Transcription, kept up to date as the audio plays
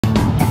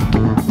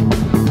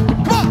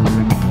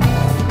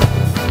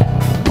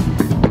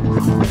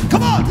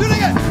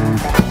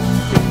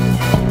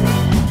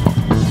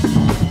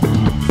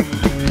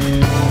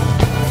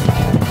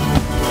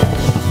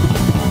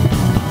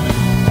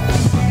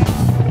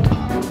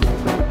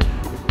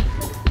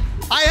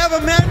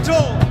have a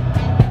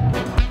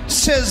mantle,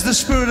 says the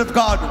Spirit of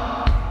God.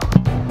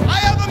 I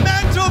have a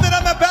mantle that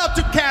I'm about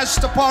to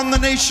cast upon the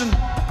nation,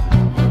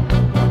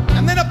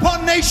 and then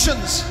upon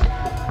nations.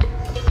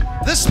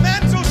 This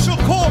mantle shall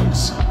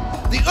cause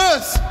the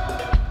earth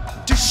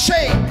to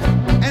shake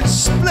and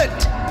split.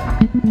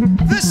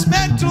 This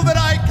mantle that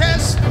I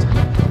cast,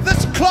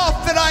 this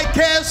cloth that I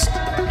cast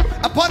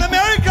upon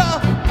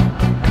America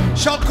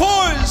shall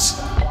cause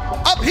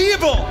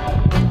upheaval.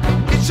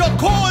 It shall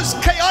cause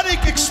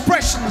chaotic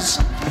expressions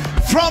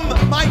from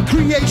my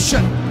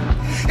creation.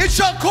 It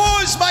shall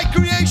cause my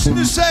creation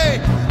to say,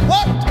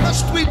 what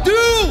must we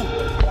do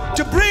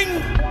to bring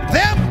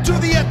them to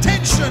the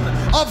attention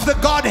of the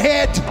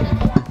Godhead?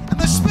 And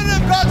the Spirit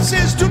of God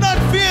says, do not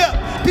fear,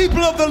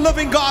 people of the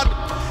living God,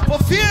 for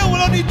fear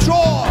will only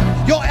draw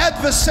your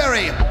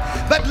adversary.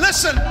 But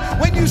listen,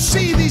 when you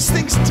see these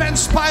things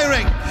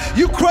transpiring,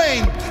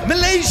 Ukraine,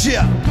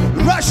 Malaysia,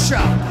 Russia,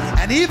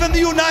 and even the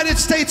United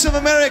States of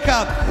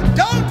America,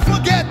 don't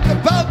forget the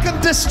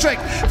Balkan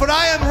district, for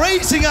I am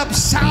raising up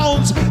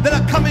sounds that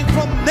are coming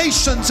from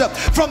nations,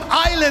 from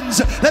islands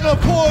that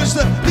will cause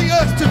the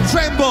earth to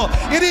tremble.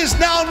 It is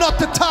now not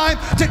the time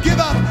to give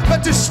up,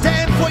 but to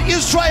stand, for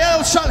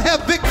Israel shall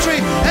have victory,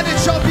 and it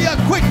shall